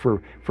 So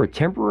for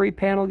temporary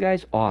panel,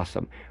 guys,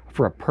 awesome.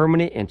 For a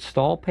permanent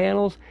install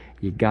panels,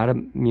 you gotta,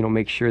 you know,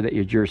 make sure that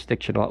your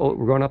jurisdiction, oh,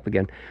 we're going up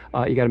again.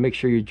 You gotta make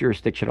sure your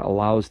jurisdiction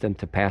allows them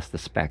to pass the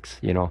specs,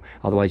 you know,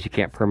 otherwise you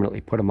can't permanently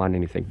put them on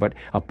anything. But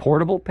a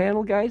portable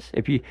panel, guys,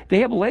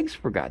 they have legs,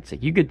 for God's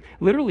sake. You could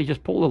literally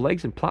just pull the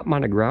legs and plop them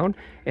on the ground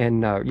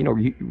and, you know,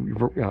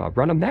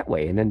 run them that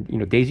way. And then, you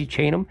know, daisy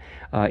chain them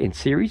in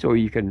series, or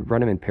you can run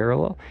them in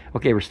parallel.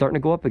 Okay, we're starting to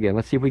go up again.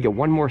 Let's see if we get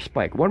one more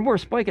spike. One more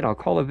spike and I'll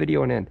call the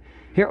video an end.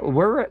 Here,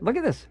 look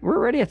at this. We're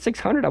already at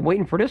 600. I'm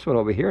waiting for this one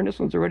over here, and this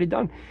one's already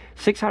done.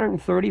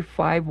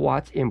 635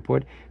 watts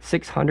input,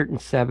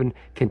 607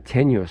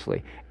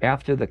 continuously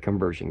after the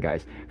conversion,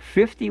 guys.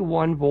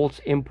 51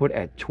 volts input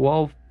at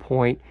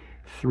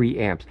 12.3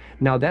 amps.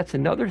 Now, that's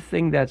another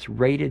thing that's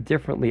rated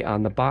differently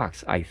on the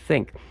box, I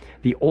think.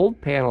 The old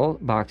panel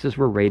boxes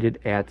were rated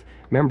at,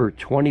 remember,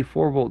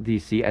 24 volt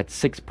DC at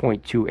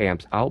 6.2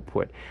 amps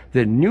output.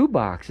 The new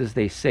boxes,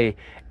 they say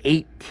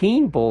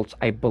 18 volts,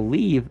 I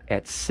believe,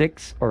 at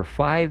 6 or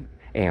 5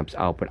 amps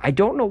output. I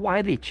don't know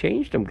why they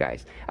changed them,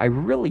 guys. I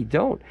really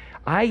don't.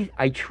 I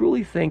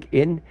truly think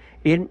in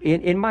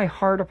my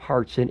heart of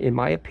hearts, and in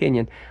my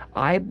opinion,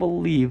 I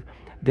believe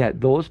that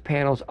those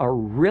panels are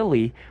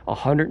really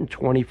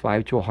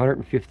 125 to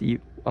 150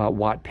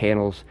 watt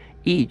panels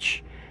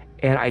each.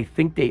 And I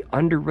think they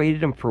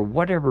underrated them for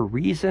whatever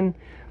reason.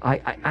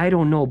 I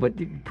don't know, but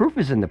the proof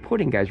is in the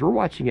pudding, guys. We're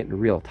watching it in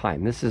real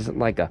time. This isn't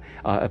like a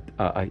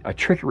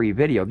trickery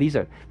video. These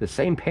are the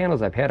same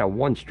panels I've had on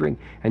one string,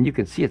 and you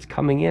can see it's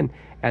coming in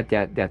at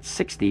that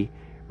 60,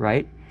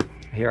 right?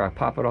 Here, I'll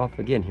pop it off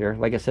again here.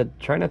 Like I said,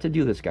 try not to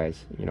do this,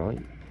 guys. You know,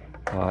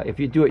 if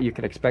you do it, you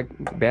can expect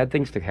bad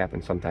things to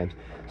happen sometimes.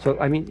 So,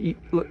 I mean,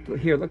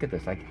 look at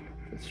this. The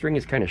string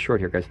is kind of short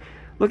here, guys.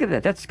 Look at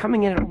that. That's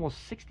coming in at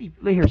almost 60,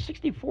 here,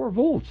 64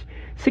 volts,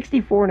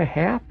 64 and a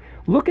half.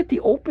 Look at the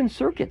open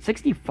circuit,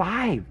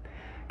 65.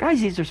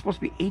 Guys, these are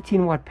supposed to be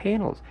 18 watt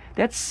panels.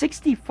 That's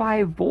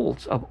 65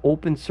 volts of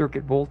open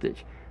circuit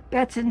voltage.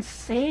 That's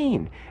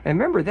insane. And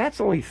remember, that's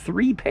only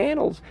 3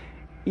 panels,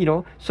 you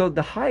know, so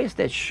the highest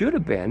that should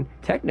have been,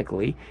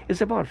 technically,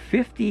 is about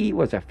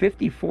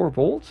 54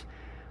 volts.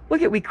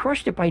 Look at, we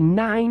crushed it by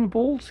 9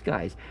 volts,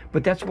 guys.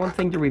 But that's one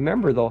thing to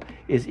remember, though,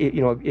 is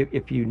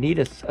if you need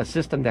a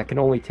system that can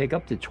only take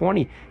up to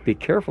 20, be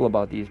careful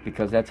about these,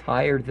 because that's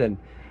higher than,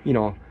 you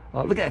know,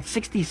 look at that,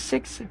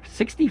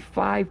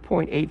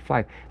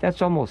 65.85.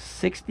 That's almost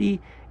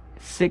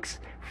 66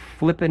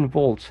 flipping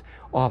volts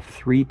off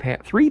 3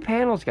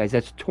 panels, guys.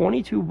 That's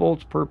 22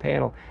 volts per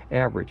panel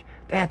average.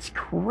 That's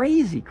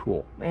crazy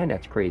cool, man.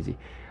 That's crazy.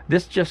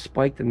 This just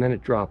spiked and then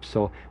it drops.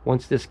 So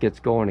once this gets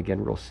going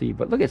again, we'll see.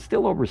 But look, it's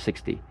still over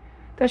 60.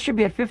 That should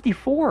be at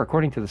 54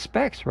 according to the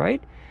specs,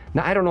 right?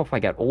 Now, I don't know if I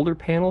got older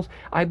panels.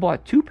 I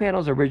bought 2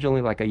 panels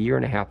originally like a year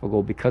and a half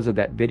ago because of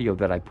that video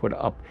that I put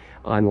up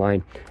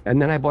online.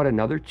 And then I bought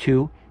another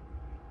 2,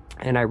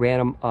 and I ran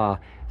them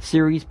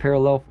series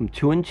parallel from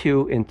 2 and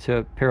 2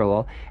 into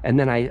parallel. And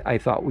then I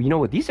thought, well, you know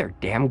what? These are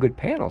damn good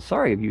panels.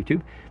 Sorry,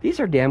 YouTube.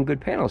 These are damn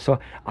good panels. So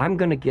I'm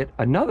going to get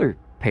another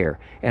pair,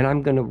 and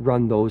I'm going to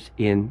run those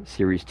in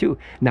series 2.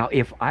 Now,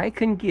 if I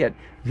can get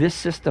this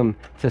system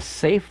to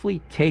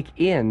safely take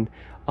in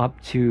up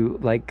to,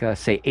 like,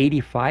 say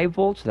 85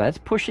 volts, that's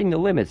pushing the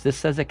limits. This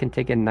says it can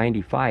take in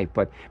 95,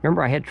 but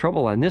remember, I had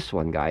trouble on this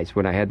one, guys,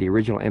 when I had the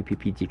original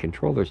MPPT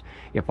controllers.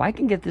 If I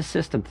can get this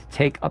system to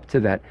take up to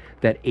that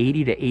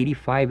 80 to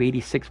 85,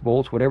 86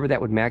 volts, whatever that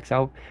would max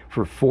out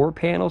for 4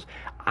 panels,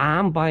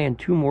 I'm buying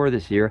 2 more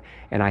this year,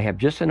 and I have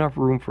just enough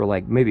room for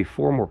like maybe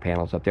 4 more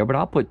panels up there. But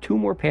I'll put 2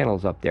 more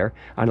panels up there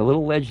on a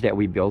little ledge that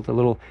we built, a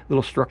little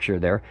structure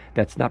there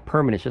that's not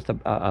permanent, it's just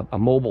a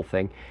mobile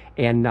thing.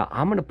 And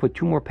I'm going to put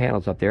 2 more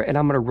panels up there, and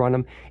I'm going to run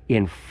them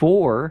in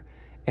 4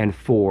 and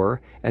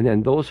 4, and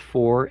then those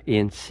 4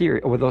 in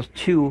series, or those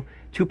 2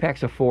 2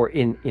 packs of 4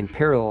 in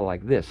parallel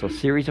like this. So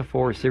series of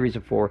 4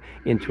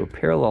 into a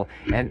parallel.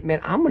 And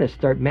man, I'm going to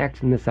start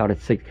maxing this out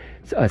at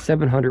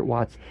 700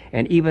 watts.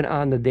 And even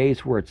on the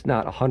days where it's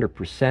not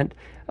 100%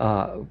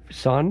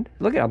 sun,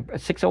 look at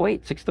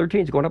 608,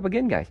 613 is going up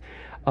again, guys.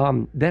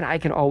 Then I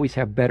can always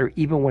have better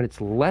even when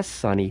it's less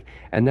sunny,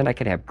 and then I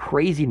can have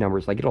crazy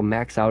numbers, like it'll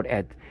max out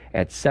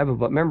at 7.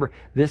 But remember,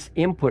 this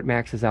input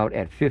maxes out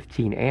at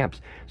 15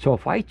 amps. So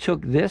if I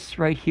took this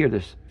right here,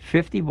 this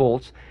 50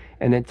 volts,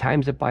 and then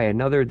times it by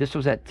another, this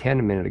was at 10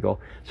 a minute ago.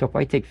 So if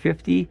I take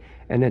 50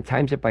 and then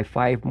times it by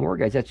 5 more,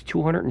 guys, that's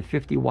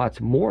 250 watts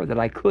more that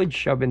I could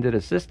shove into the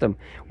system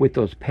with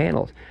those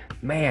panels.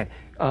 Man,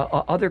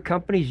 other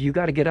companies, you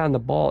got to get on the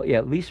ball. Yeah,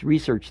 at least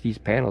research these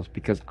panels,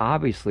 because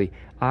obviously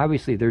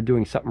they're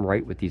doing something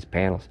right with these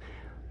panels.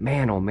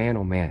 Man, oh man,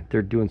 oh man,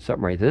 they're doing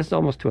something right. This is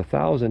almost to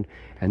 1,000,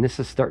 and this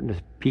is starting to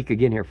peak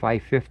again here,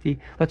 550.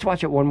 Let's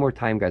watch it one more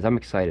time, guys. I'm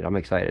excited. I'm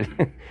excited.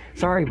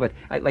 Sorry, but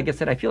like I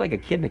said, I feel like a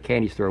kid in a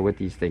candy store with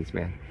these things,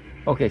 man.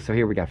 Okay, so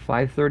here we got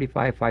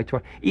 535,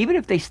 520. Even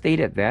if they stayed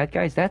at that,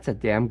 guys, that's a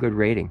damn good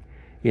rating,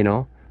 you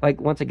know? Like,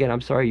 once again,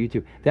 I'm sorry,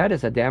 YouTube. That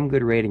is a damn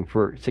good rating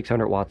for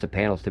 600 watts of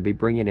panels to be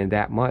bringing in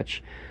that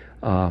much.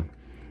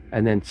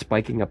 And then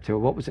spiking up to,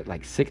 what was it,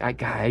 like 6,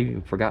 I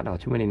even forgot now,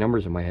 too many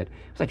numbers in my head.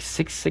 It was like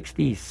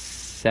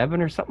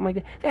 667 or something like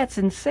that. That's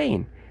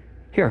insane.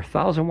 Here,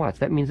 1,000 watts.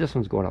 That means this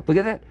one's going up. Look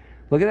at that.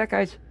 Look at that,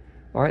 guys.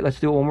 All right, let's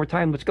do it one more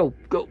time. Let's go,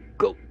 go,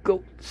 go,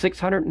 go.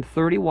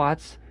 630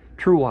 watts,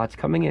 true watts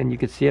coming in. You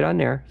can see it on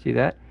there. See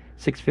that?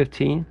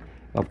 615.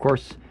 Of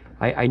course,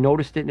 I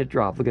noticed it and it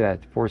dropped. Look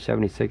at that,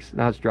 476.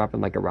 Now it's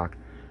dropping like a rock.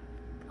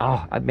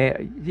 Oh,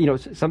 man, you know,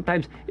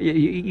 sometimes,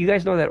 you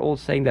guys know that old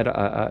saying that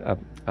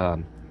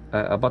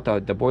about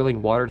the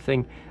boiling water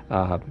thing,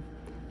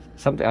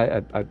 something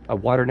a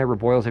water never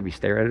boils if you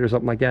stare at it or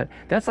something like that.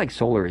 That's like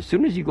solar. As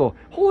soon as you go,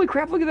 holy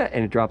crap, look at that,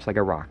 and it drops like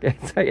a rock.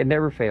 It's like, it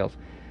never fails.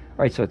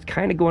 All right, so it's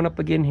kind of going up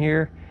again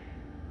here.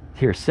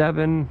 Here,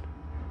 7.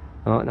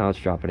 Oh, now it's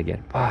dropping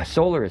again.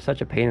 Solar is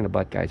such a pain in the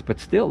butt, guys. But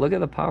still, look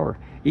at the power.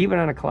 Even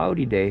on a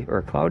cloudy day or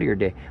a cloudier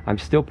day, I'm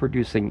still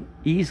producing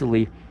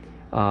easily.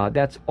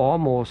 That's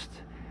almost,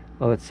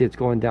 well, let's see, it's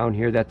going down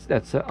here.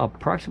 That's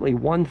approximately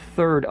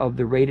 1/3 of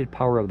the rated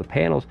power of the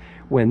panels,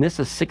 when this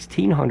is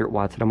 1,600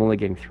 watts and I'm only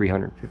getting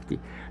 350.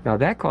 Now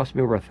that cost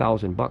me over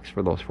 $1,000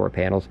 for those 4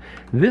 panels.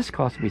 This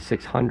cost me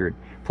 600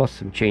 plus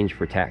some change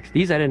for tax.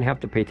 These I didn't have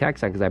to pay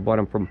tax on because I bought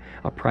them from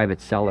a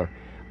private seller.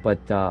 But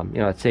you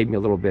know, it saved me a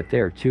little bit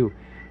there too.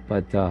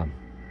 But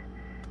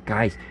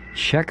guys,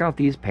 check out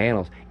these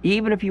panels.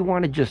 Even if you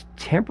want to just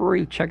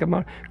temporarily check them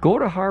out, go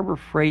to Harbor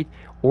Freight,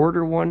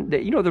 order one.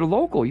 You know, they're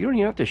local. You don't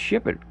even have to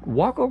ship it.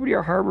 Walk over to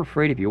your Harbor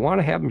Freight. If you want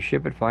to have them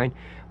ship it, fine.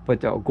 But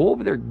go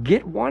over there,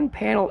 get one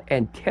panel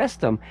and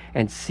test them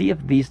and see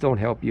if these don't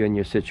help you in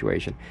your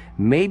situation.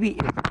 Maybe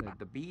if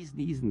the bee's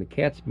knees and the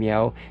cat's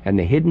meow and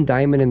the hidden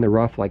diamond in the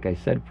rough, like I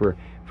said for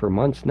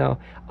months now,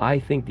 I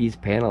think these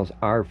panels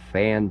are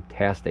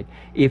fantastic.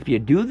 If you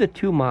do the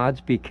 2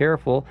 mods, be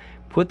careful.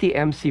 Put the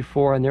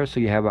MC4 on there so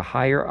you have a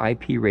higher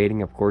IP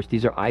rating. Of course,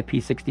 these are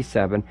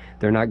IP67.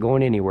 They're not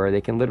going anywhere.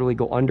 They can literally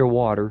go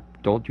underwater.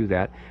 Don't do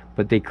that.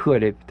 But they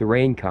could if the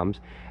rain comes.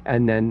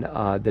 And then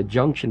the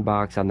junction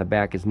box on the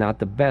back is not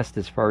the best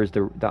as far as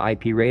the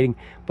IP rating.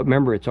 But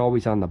remember, it's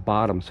always on the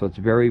bottom. So it's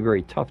very,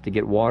 very tough to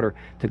get water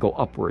to go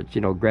upwards. You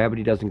know,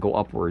 gravity doesn't go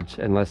upwards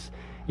unless,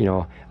 you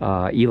know,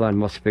 Elon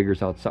Musk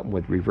figures out something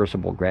with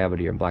reversible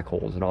gravity and black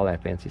holes and all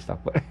that fancy stuff.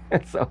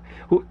 But so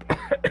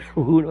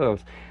who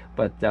knows?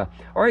 But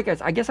all right,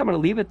 guys, I guess I'm going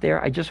to leave it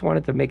there. I just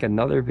wanted to make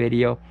another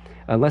video,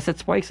 unless it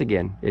spikes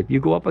again. If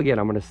you go up again,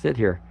 I'm going to sit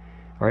here.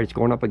 All right, it's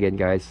going up again,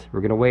 guys. We're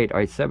going to wait. All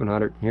right,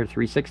 700. Here,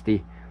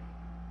 360.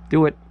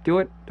 Do it. Do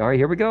it. All right,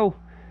 here we go.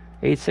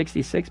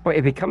 866. But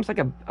it becomes like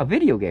a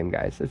video game,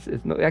 guys.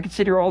 I could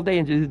sit here all day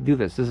and do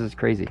this. This is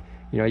crazy.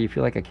 You know, you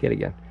feel like a kid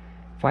again.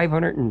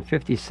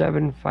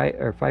 557,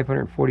 or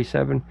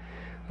 547.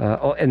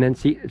 Oh, and then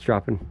see, it's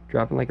dropping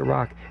like a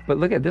rock. But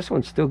look at this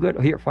one's still good.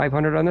 Here,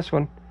 500 on this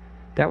one.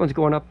 That one's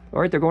going up. All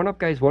right, they're going up,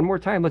 guys. One more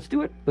time. Let's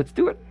do it. Let's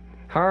do it.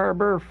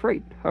 Harbor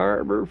Freight.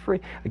 Harbor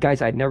Freight.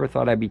 Guys, I never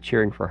thought I'd be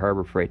cheering for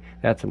Harbor Freight.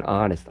 That's an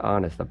honest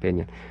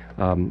opinion.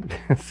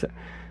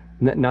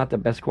 Not the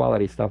best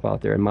quality stuff out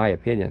there, in my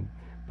opinion.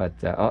 But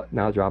oh,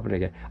 now dropping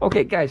again.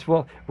 Okay, guys,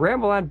 well,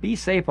 ramble on. Be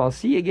safe. I'll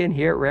see you again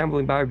here at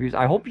Ramblin Bob Reviews.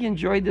 I hope you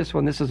enjoyed this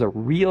one. This is a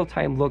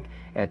real-time look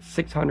at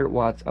 600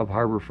 watts of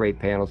Harbor Freight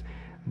panels.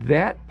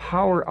 That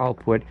power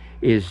output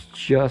is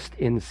just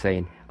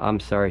insane. I'm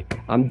sorry.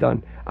 I'm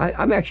done.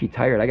 I'm actually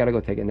tired. I got to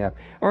go take a nap.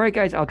 All right,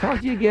 guys. I'll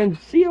talk to you again.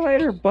 See you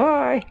later.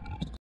 Bye.